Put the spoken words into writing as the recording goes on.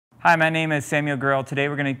Hi, my name is Samuel Grill. Today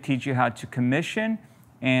we're going to teach you how to commission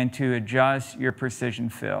and to adjust your precision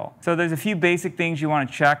fill. So there's a few basic things you want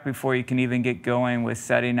to check before you can even get going with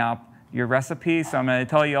setting up your recipe. So I'm going to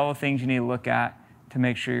tell you all the things you need to look at to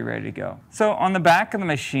make sure you're ready to go. So on the back of the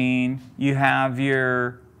machine, you have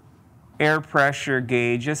your air pressure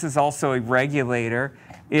gauge. This is also a regulator.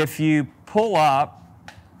 If you pull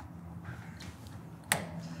up,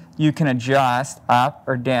 you can adjust up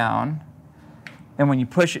or down. And when you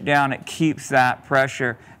push it down, it keeps that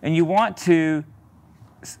pressure. And you want to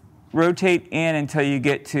rotate in until you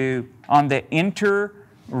get to, on the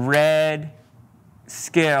infrared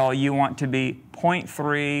scale, you want to be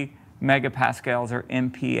 0.3 megapascals or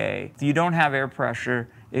MPa. If you don't have air pressure,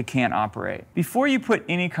 it can't operate. Before you put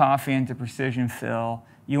any coffee into precision fill,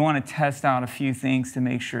 you want to test out a few things to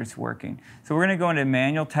make sure it's working. So we're going to go into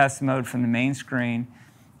manual test mode from the main screen,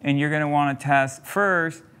 and you're going to want to test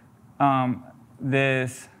first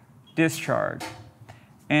this discharge.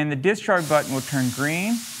 And the discharge button will turn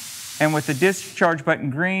green, and with the discharge button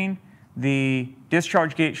green, the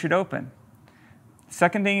discharge gate should open.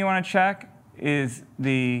 Second thing you want to check is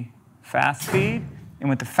the fast feed, and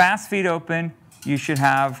with the fast feed open, you should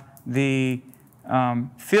have the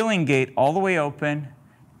filling gate all the way open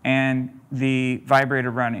and the vibrator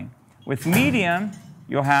running. With medium,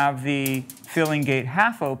 you'll have the filling gate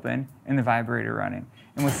half open and the vibrator running.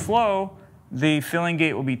 And with slow, the filling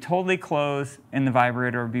gate will be totally closed and the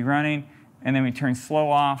vibrator will be running. And then we turn slow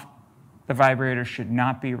off, the vibrator should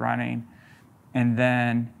not be running. And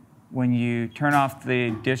then when you turn off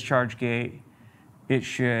the discharge gate, it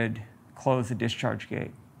should close the discharge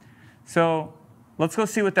gate. So let's go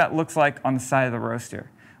see what that looks like on the side of the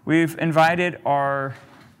roaster. We've invited our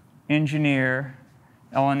engineer,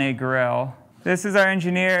 Elena Grill. This is our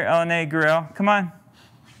engineer, Elena Grill. Come on.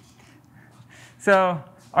 So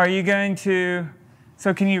are you going to,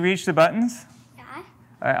 so can you reach the buttons? Yeah. All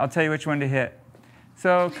right, I'll tell you which one to hit.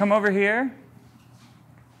 So come over here.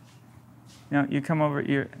 No, you come over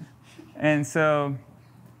here. And so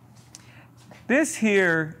this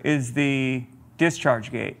here is the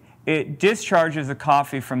discharge gate. It discharges the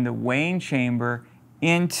coffee from the weighing chamber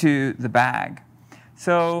into the bag.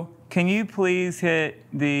 So can you please hit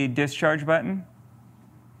the discharge button?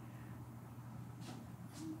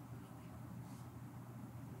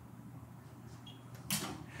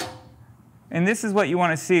 And this is what you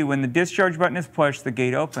want to see. When the discharge button is pushed, the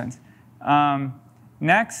gate opens.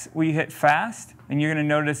 Next, we hit fast, and you're going to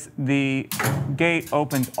notice the gate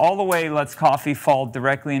opens all the way, lets coffee fall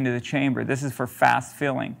directly into the chamber. This is for fast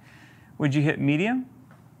filling. Would you hit medium?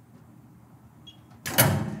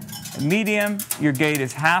 Medium, your gate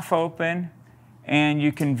is half open, and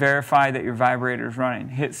you can verify that your vibrator is running.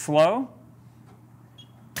 Hit slow.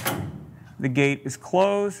 The gate is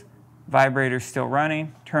closed. Vibrator is still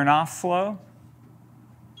running. Turn off slow.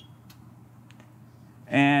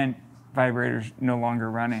 And vibrator's no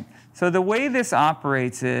longer running. So the way this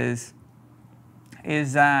operates is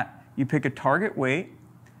that you pick a target weight,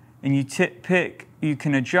 and you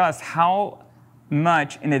can adjust how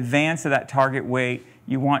much in advance of that target weight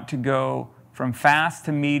you want to go from fast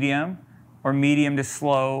to medium, or medium to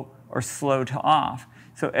slow, or slow to off.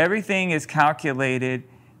 So everything is calculated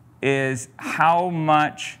is how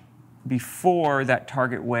much before that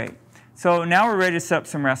target weight. So now we're ready to set up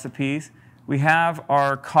some recipes. We have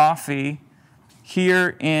our coffee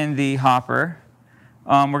here in the hopper.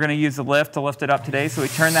 We're going to use the lift to lift it up today, so we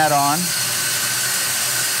turn that on.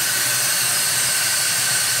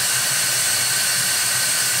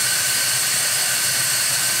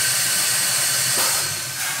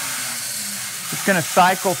 It's going to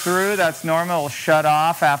cycle through. That's normal. It'll shut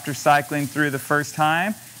off after cycling through the first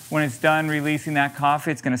time. When it's done releasing that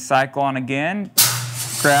coffee, it's going to cycle on again.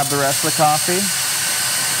 Grab the rest of the coffee.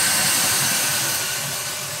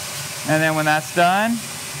 And then when that's done,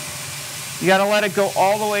 you got to let it go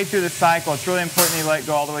all the way through the cycle. It's really important that you let it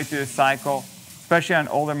go all the way through the cycle, especially on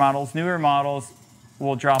older models. Newer models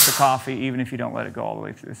will drop the coffee even if you don't let it go all the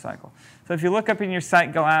way through the cycle. So if you look up in your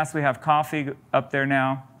sight glass, we have coffee up there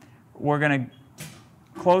now. We're going to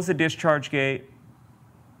close the discharge gate,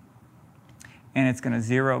 and it's going to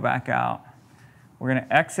zero back out. We're going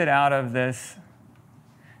to exit out of this,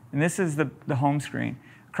 and this is the home screen.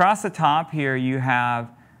 Across the top here, you have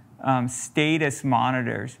status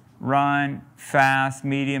monitors. Run, fast,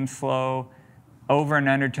 medium, slow, over and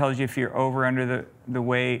under tells you if you're over under the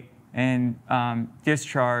weight, and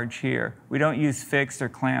discharge here. We don't use fixed or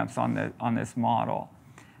clamps on this model.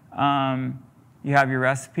 You have your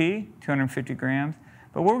recipe, 250 grams.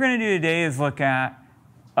 But what we're going to do today is look at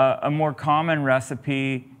a more common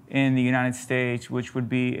recipe in the United States, which would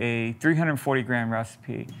be a 340 gram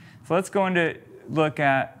recipe. So let's go into look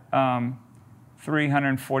at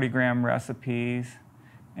 340 gram recipes.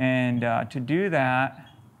 And to do that,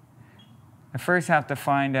 I first have to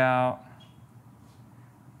find out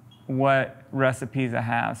what recipes I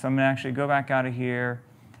have. So I'm going to actually go back out of here.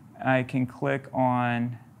 I can click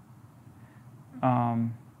on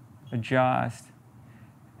Adjust,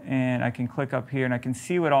 and I can click up here, and I can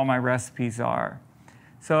see what all my recipes are.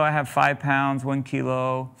 So I have 5 pounds, 1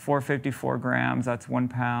 kilo, 454 grams, that's 1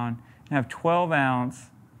 pound. And I have 12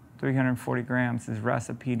 ounce, 340 grams is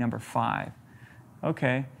recipe number 5.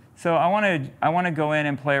 Okay, so I want to go in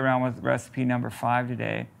and play around with recipe number 5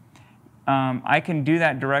 today. I can do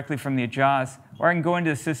that directly from the Adjust, or I can go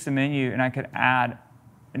into the System menu and I could add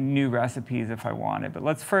new recipes if I wanted. But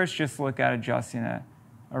let's first just look at adjusting a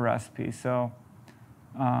recipe. So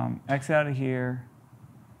exit out of here,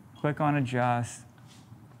 click on Adjust.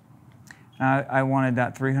 I wanted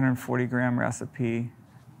that 340 gram recipe.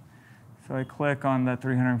 So I click on the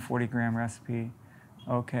 340 gram recipe.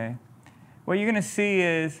 Okay. What you're going to see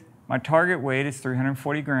is my target weight is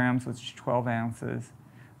 340 grams, which is 12 ounces.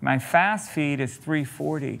 My fast feed is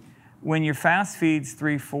 340. When your fast feed's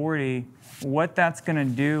 340, what that's going to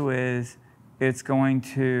do is it's going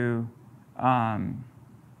to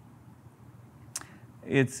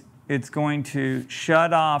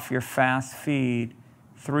shut off your fast feed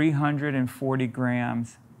 340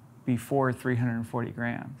 grams before 340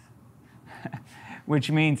 grams, which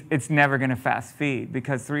means it's never going to fast feed,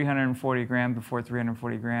 because 340 grams before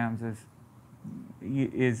 340 grams is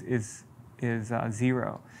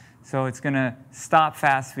 0. So it's going to stop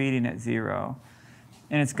fast feeding at 0.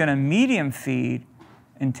 And it's going to medium feed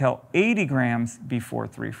until 80 grams before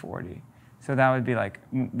 340. So that would be like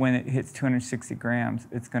when it hits 260 grams,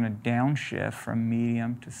 it's going to downshift from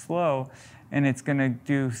medium to slow. And it's going to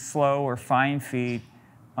do slow or fine feed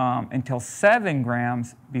until 7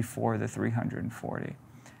 grams before the 340,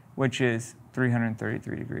 which is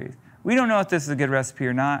 333 degrees. We don't know if this is a good recipe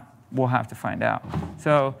or not. We'll have to find out.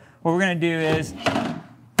 So what we're going to do is,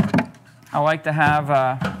 I like to have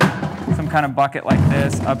some kind of bucket like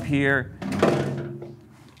this up here.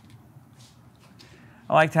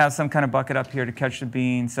 I like to have some kind of bucket up here to catch the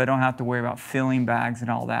beans, so I don't have to worry about filling bags and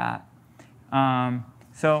all that.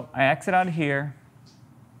 So I exit out of here.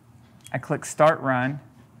 I click Start Run.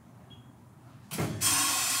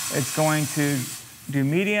 It's going to do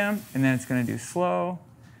medium, and then it's going to do slow.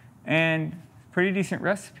 And pretty decent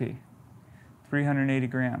recipe, 380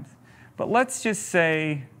 grams. But let's just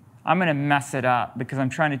say I'm going to mess it up because I'm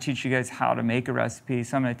trying to teach you guys how to make a recipe.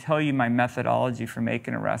 So I'm going to tell you my methodology for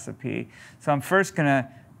making a recipe. So I'm first going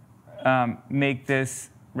to make this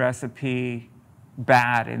recipe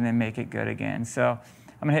bad and then make it good again. So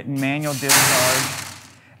I'm going to hit manual discard.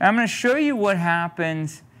 And I'm going to show you what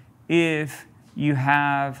happens if you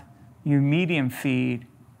have your medium feed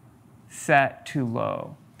set too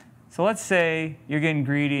low. So let's say you're getting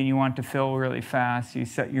greedy and you want to fill really fast. You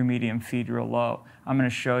set your medium feed real low. I'm going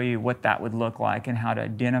to show you what that would look like and how to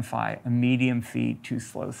identify a medium feed too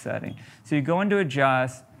slow setting. So you go into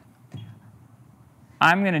Adjust.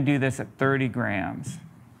 I'm going to do this at 30 grams.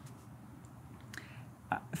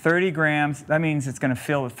 30 grams, that means it's going to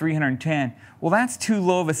fill at 310. Well, that's too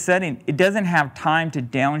low of a setting. It doesn't have time to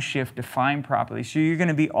downshift to fine properly, so you're going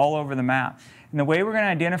to be all over the map. And the way we're going to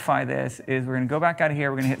identify this is we're going to go back out of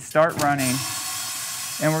here, we're going to hit Start Running,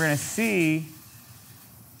 and we're going to see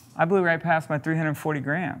I blew right past my 340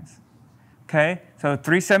 grams. Okay, so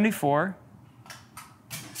 374.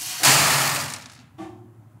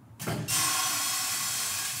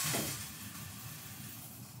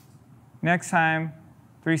 Next time,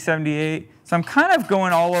 378. So I'm kind of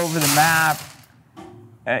going all over the map.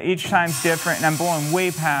 Each time's different, and I'm blowing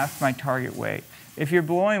way past my target weight. If you're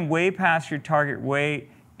blowing way past your target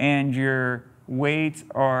weight and your weights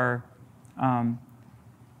are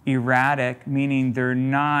erratic, meaning they're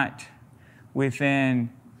not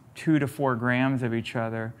within 2 to 4 grams of each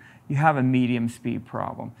other, you have a medium speed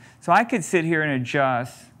problem. So I could sit here and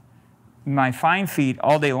adjust my fine feed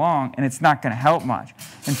all day long, and it's not going to help much.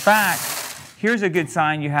 In fact, here's a good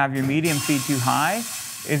sign you have your medium feed too high,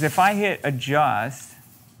 is if I hit Adjust,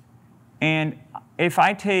 and if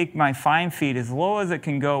I take my fine feed as low as it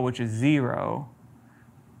can go, which is 0,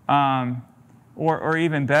 or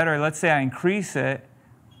even better, let's say I increase it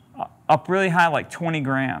up really high, like 20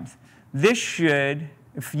 grams. This should,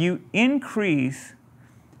 if you increase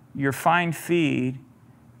your fine feed,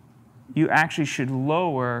 you actually should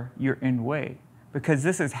lower your end weight, because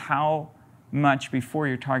this is how much before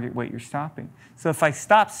your target weight you're stopping. So if I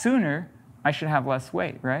stop sooner, I should have less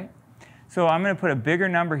weight, right? So I'm going to put a bigger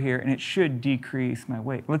number here, and it should decrease my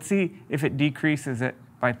weight. Let's see if it decreases it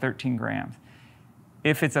by 13 grams.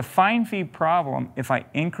 If it's a fine feed problem, if I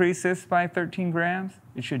increase this by 13 grams,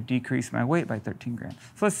 it should decrease my weight by 13 grams.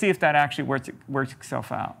 So let's see if that actually works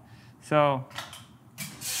itself out. So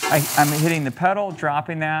I'm hitting the pedal,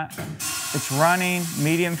 dropping that. It's running,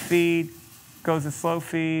 medium feed, goes to slow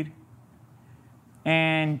feed.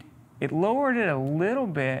 And it lowered it a little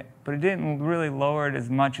bit, but it didn't really lower it as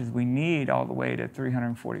much as we need all the way to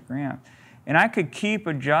 340 grams. And I could keep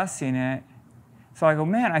adjusting it. So I go,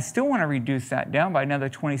 man, I still want to reduce that down by another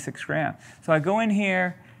 26 grams. So I go in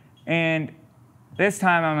here, and this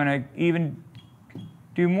time I'm going to even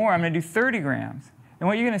do more. I'm going to do 30 grams. And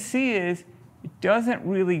what you're going to see is it doesn't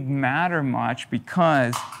really matter much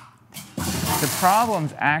because the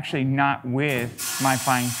problem's actually not with my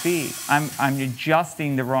fine feed. I'm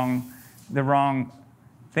adjusting the wrong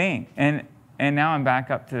thing. And now I'm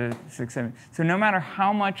back up to 670. So no matter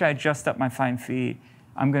how much I adjust up my fine feed,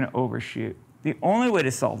 I'm going to overshoot. The only way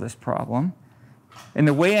to solve this problem, and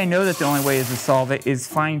the way I know that the only way is to solve it, is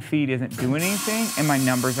fine feed isn't doing anything and my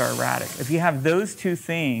numbers are erratic. If you have those two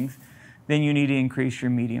things, then you need to increase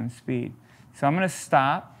your medium speed. So I'm going to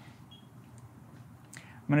stop.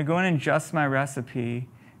 I'm going to go in and adjust my recipe,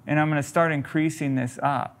 and I'm going to start increasing this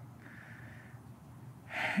up.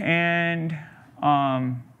 And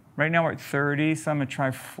right now we're at 30, so I'm going to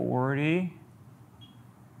try 40.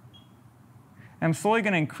 I'm slowly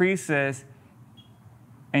going to increase this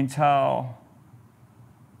until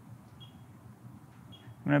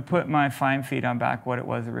I'm going to put my fine feed on back what it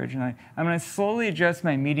was originally. I'm going to slowly adjust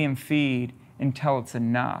my medium feed until it's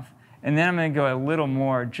enough. And then I'm going to go a little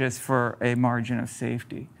more just for a margin of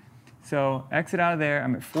safety. So exit out of there.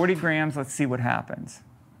 I'm at 40 grams. Let's see what happens.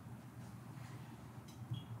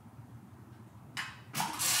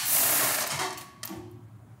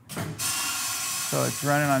 So it's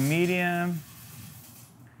running on medium.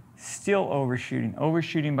 Still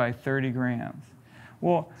overshooting by 30 grams.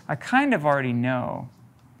 Well, I kind of already know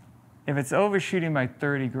if it's overshooting by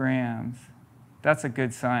 30 grams, that's a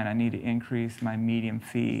good sign. I need to increase my medium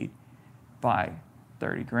feed by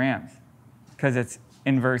 30 grams because it's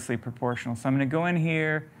inversely proportional. So I'm going to go in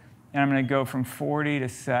here, and I'm going to go from 40 to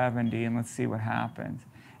 70, and let's see what happens.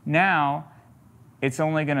 Now, it's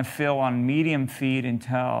only going to fill on medium feed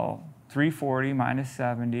until 340 minus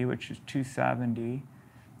 70, which is 270.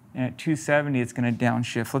 And at 270, it's going to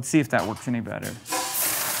downshift. Let's see if that works any better.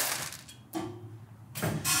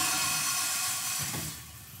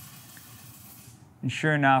 And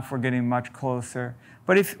sure enough, we're getting much closer.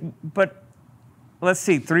 But let's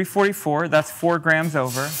see, 344, that's 4 grams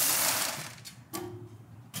over.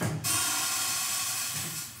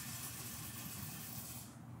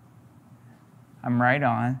 I'm right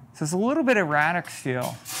on. So it's a little bit erratic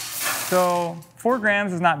still. So 4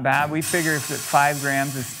 grams is not bad. We figure if it's 5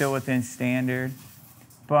 grams is still within standard.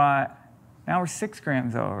 But now we're 6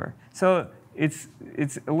 grams over. So it's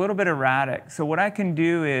a little bit erratic. So what I can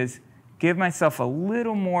do is give myself a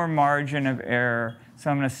little more margin of error.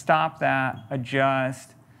 So I'm going to stop that,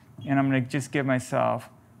 adjust, and I'm going to just give myself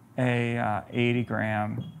a 80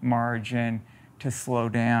 gram margin to slow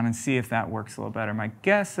down and see if that works a little better. My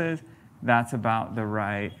guess is that's about the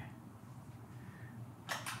right.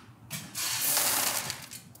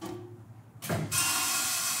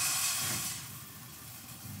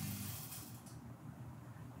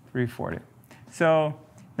 $340. So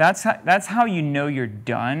that's how you know you're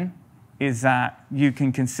done, is that you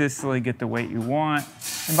can consistently get the weight you want.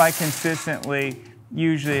 And by consistently,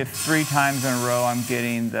 usually if 3 times in a row I'm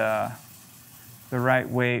getting the right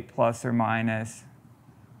weight plus or minus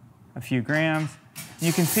a few grams.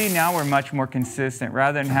 You can see now we're much more consistent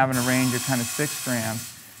rather than having a range of kind of 6 grams.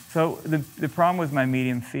 So the problem was my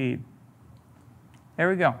medium feed. There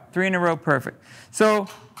we go, 3 in a row, perfect. So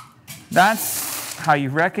that's how you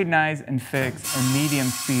recognize and fix a medium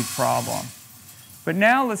speed problem. But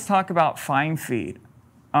now let's talk about fine feed.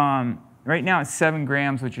 Right now it's 7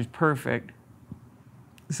 grams, which is perfect.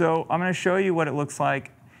 So I'm going to show you what it looks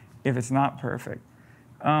like if it's not perfect.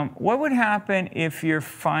 What would happen if your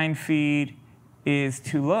fine feed is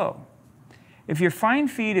too low? If your fine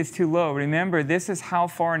feed is too low, remember this is how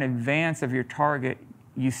far in advance of your target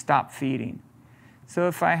you stop feeding. So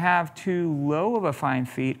if I have too low of a fine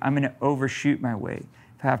feed, I'm going to overshoot my weight.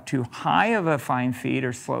 If I have too high of a fine feed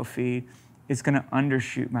or slow feed, it's going to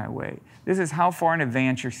undershoot my weight. This is how far in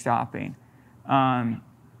advance you're stopping. You can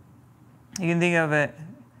think of it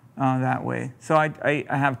that way. So I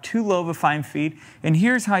have too low of a fine feed, and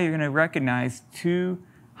here's how you're going to recognize too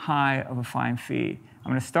high of a fine feed.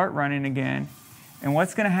 I'm going to start running again, and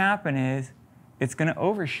what's going to happen is it's going to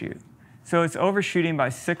overshoot. So it's overshooting by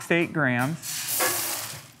 6 to 8 grams.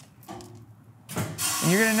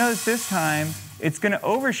 And you're going to notice this time, it's going to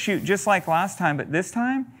overshoot just like last time, but this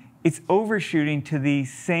time, it's overshooting to the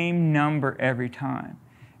same number every time.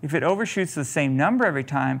 If it overshoots the same number every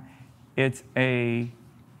time, it's a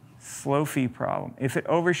slow feed problem. If it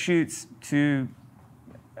overshoots to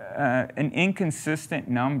an inconsistent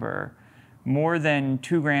number, more than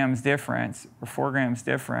 2 grams difference or 4 grams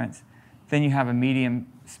difference, then you have a medium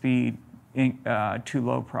speed too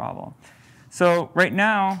low problem. So right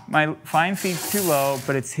now, my fine feed's too low,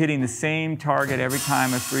 but it's hitting the same target every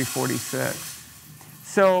time of 346.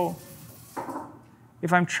 So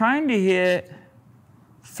if I'm trying to hit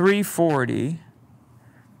 340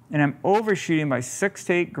 and I'm overshooting by 6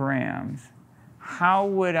 to 8 grams, how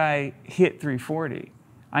would I hit 340?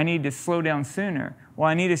 I need to slow down sooner. Well,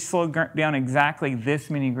 I need to slow down exactly this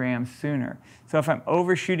many grams sooner. So if I'm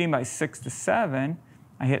overshooting by 6 to 7,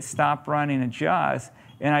 I hit stop running, adjust,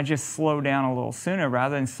 and I just slow down a little sooner.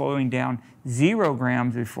 Rather than slowing down 0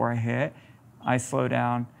 grams before I hit, I slow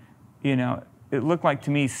down, you know, it looked like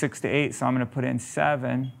to me 6 to 8, so I'm going to put in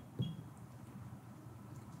 7.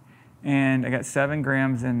 And I got 7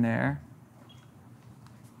 grams in there.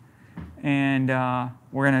 And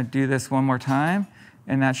we're going to do this one more time,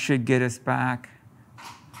 and that should get us back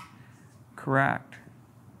correct.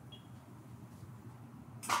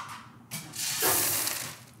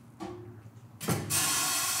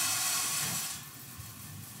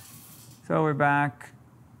 So we're back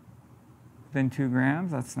within 2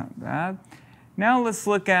 grams. That's not bad. Now let's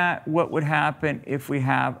look at what would happen if we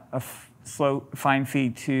have a slow fine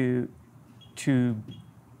feed too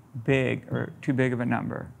big or too big of a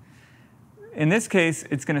number. In this case,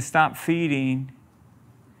 it's going to stop feeding,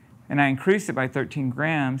 and I increase it by 13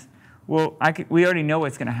 grams. Well, we already know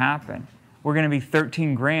what's going to happen. We're going to be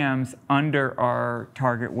 13 grams under our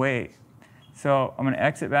target weight. So I'm going to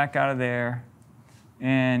exit back out of there.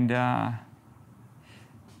 And,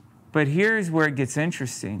 but here's where it gets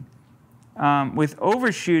interesting. With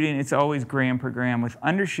overshooting, it's always gram per gram. With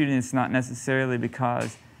undershooting, it's not necessarily,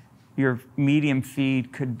 because your medium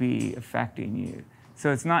feed could be affecting you.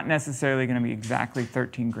 So it's not necessarily going to be exactly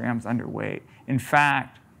 13 grams underweight. In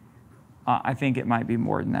fact, I think it might be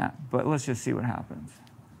more than that. But let's just see what happens.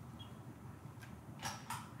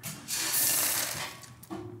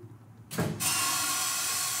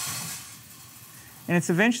 And it's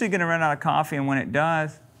eventually going to run out of coffee, and when it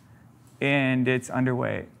does, and it's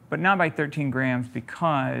underweight. But not by 13 grams,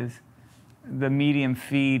 because the medium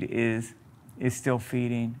feed is still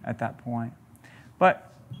feeding at that point.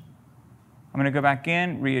 But I'm going to go back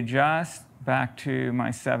in, readjust back to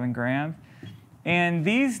my 7 grams. And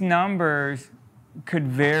these numbers could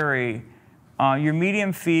vary. Your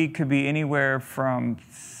medium feed could be anywhere from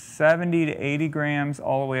 70 to 80 grams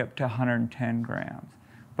all the way up to 110 grams.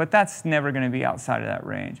 But that's never going to be outside of that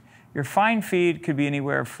range. Your fine feed could be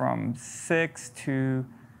anywhere from 6 to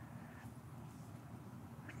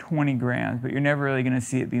 20 grams, but you're never really going to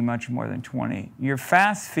see it be much more than 20. Your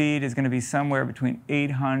fast feed is going to be somewhere between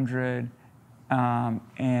 800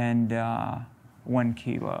 and 1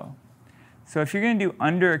 kilo. So if you're going to do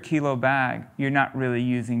under a kilo bag, you're not really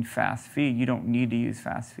using fast feed. You don't need to use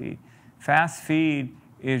fast feed. Fast feed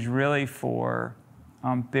is really for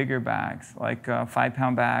bigger bags, like a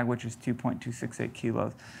 5-pound bag, which is 2.268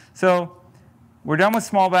 kilos. So we're done with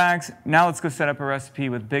small bags. Now let's go set up a recipe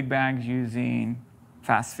with big bags using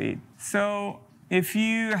fast feed. So if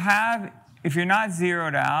you're not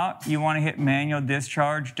zeroed out, you want to hit manual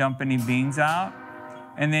discharge, dump any beans out,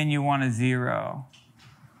 and then you want to zero.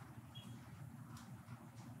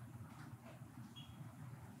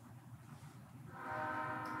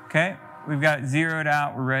 Okay, we've got it zeroed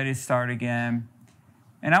out. We're ready to start again.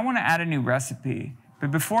 And I want to add a new recipe.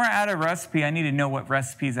 But before I add a recipe, I need to know what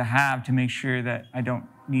recipes I have to make sure that I don't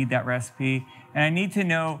need that recipe. And I need to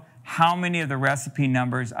know how many of the recipe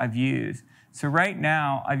numbers I've used. So right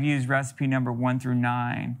now, I've used recipe number 1 through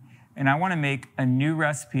 9. And I want to make a new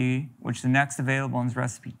recipe, which the next available is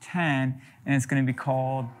recipe 10, and it's going to be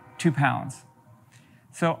called 2 pounds.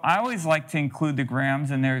 So I always like to include the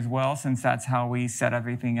grams in there as well, since that's how we set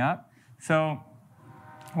everything up. So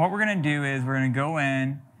what we're going to do is we're going to go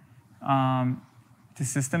in to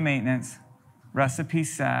System Maintenance, Recipe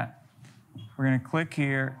Set. We're going to click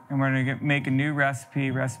here, and we're going to make a new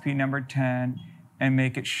recipe, recipe number 10, and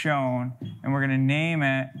make it shown. And we're going to name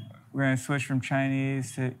it. We're going to switch from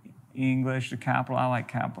Chinese to English to capital. I like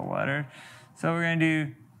capital letters. So we're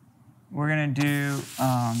going to do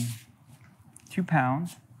 2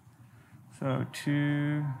 pounds. So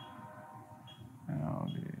 2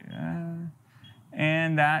 LDS.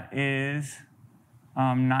 And that is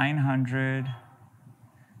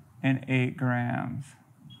 908 grams.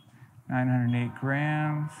 908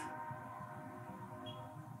 grams.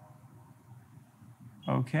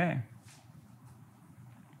 Okay.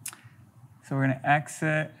 So we're going to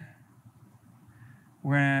exit.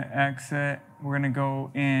 We're going to exit. We're going to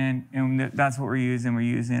go in, and that's what we're using. We're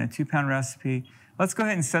using a 2-pound recipe. Let's go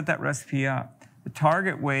ahead and set that recipe up. The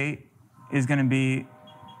target weight is going to be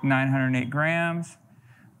 908 grams.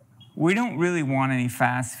 We don't really want any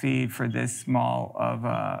fast feed for this small of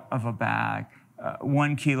a bag.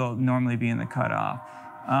 1 kilo normally being the cutoff.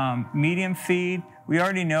 Medium feed, we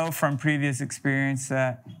already know from previous experience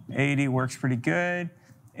that 80 works pretty good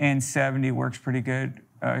and 70 works pretty good.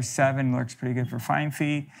 7 works pretty good for fine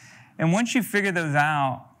feed. And once you figure those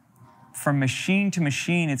out, from machine to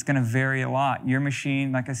machine, it's going to vary a lot. Your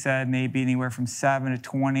machine, like I said, may be anywhere from 7 to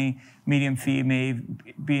 20. Medium feed may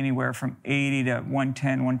be anywhere from 80 to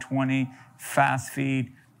 110, 120. Fast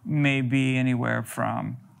feed may be anywhere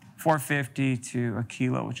from 450 to a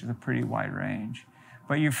kilo, which is a pretty wide range.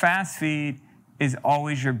 But your fast feed is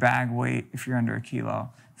always your bag weight if you're under a kilo.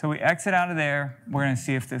 So we exit out of there. We're going to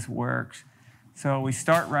see if this works. So we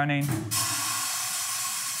start running.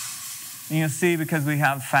 And you'll see, because we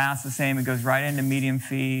have fast the same, it goes right into medium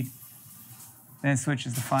feed, then it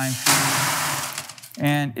switches to fine feed.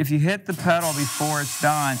 And if you hit the pedal before it's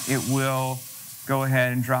done, it will go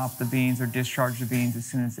ahead and drop the beans or discharge the beans as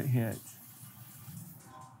soon as it hits.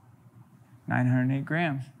 908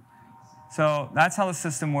 grams. So that's how the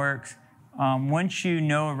system works. Once you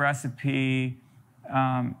know a recipe,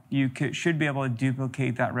 you should be able to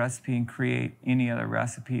duplicate that recipe and create any other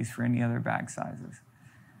recipes for any other bag sizes.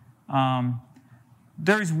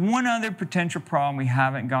 There's one other potential problem we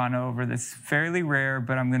haven't gone over that's fairly rare,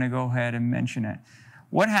 but I'm going to go ahead and mention it.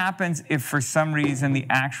 What happens if for some reason the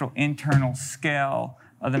actual internal scale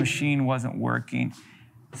of the machine wasn't working?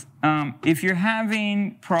 If you're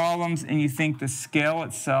having problems and you think the scale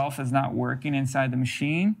itself is not working inside the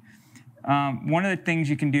machine, one of the things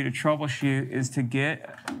you can do to troubleshoot is to get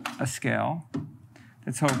a scale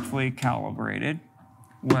that's hopefully calibrated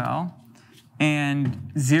well,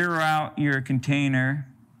 and zero out your container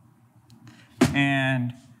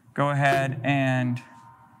and go ahead and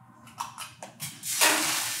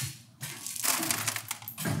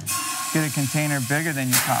get a container bigger than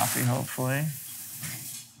your coffee, hopefully.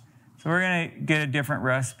 So we're going to get a different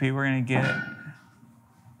recipe. We're going to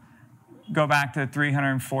go back to the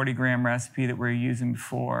 340 gram recipe that we were using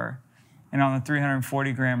before. And on the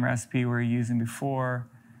 340 gram recipe we were using before,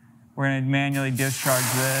 we're going to manually discharge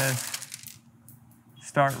this.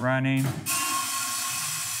 Start running,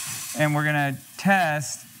 and we're going to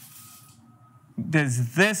test,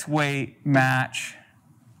 does this weight match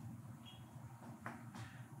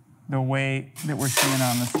the weight that we're seeing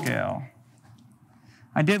on the scale?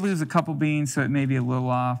 I did lose a couple beans, so it may be a little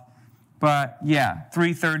off, but yeah,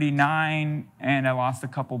 339, and I lost a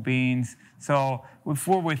couple beans. So if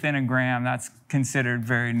we're within a gram, that's considered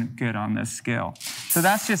very good on this scale. So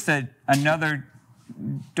that's just another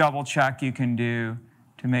double check you can do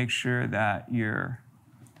to make sure that your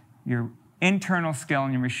internal scale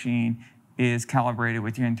in your machine is calibrated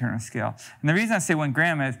with your internal scale. And the reason I say 1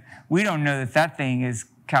 gram is we don't know that that thing is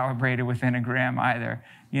calibrated within a gram either.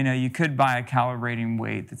 You know, you could buy a calibrating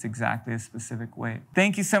weight that's exactly a specific weight.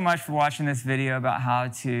 Thank you so much for watching this video about how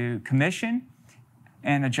to commission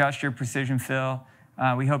and adjust your precision fill.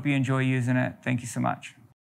 We hope you enjoy using it. Thank you so much.